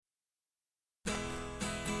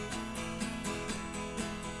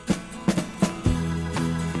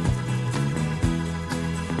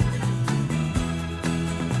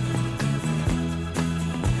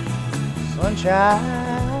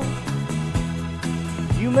sunshine.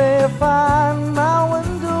 You may find my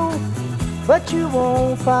window, but you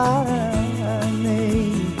won't find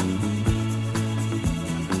me.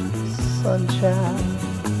 Sunshine.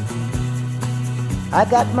 I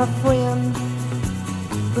got my friend,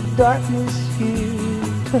 the darkness here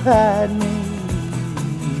to hide me.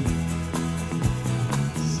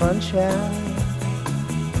 Sunshine.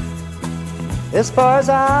 As far as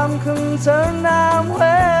I'm concerned, I'm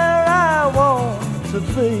where I want to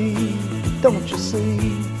be. Don't you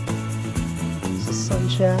see? It's the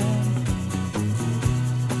sunshine.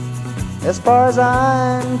 As far as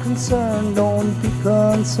I'm concerned, don't be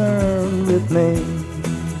concerned with me.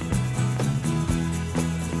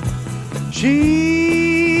 She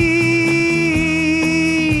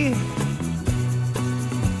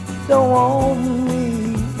don't want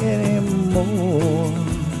me anymore.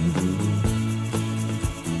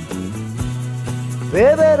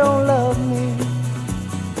 Baby don't love me.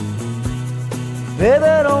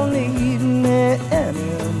 Baby don't need me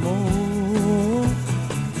anymore.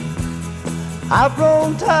 I've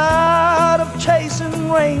grown tired of chasing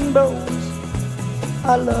rainbows.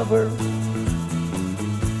 I love her.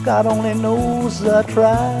 God only knows I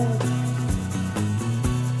tried.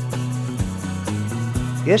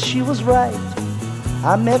 Yes, she was right.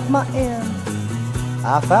 I met my end.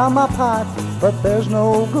 I found my pot, but there's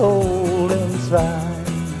no gold inside.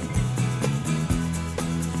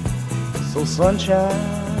 So sunshine,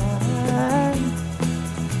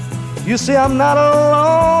 you see I'm not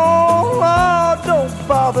alone. Oh, don't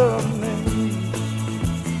bother me.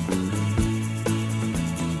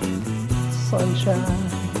 Sunshine,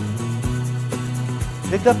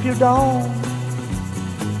 pick up your dawn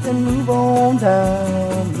and move on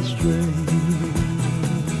down the street.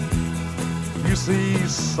 You see,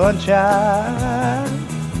 sunshine,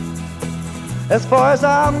 as far as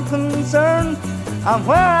I'm concerned, I'm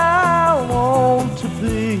where I want to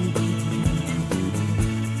be.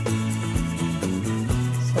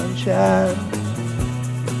 Sunshine,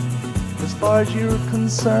 as far as you're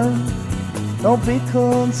concerned, don't be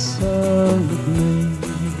concerned with me.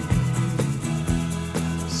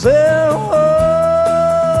 Say, oh,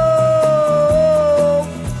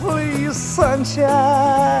 please, sunshine,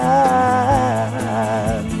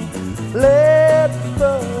 let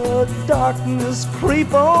the darkness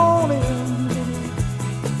creep on in.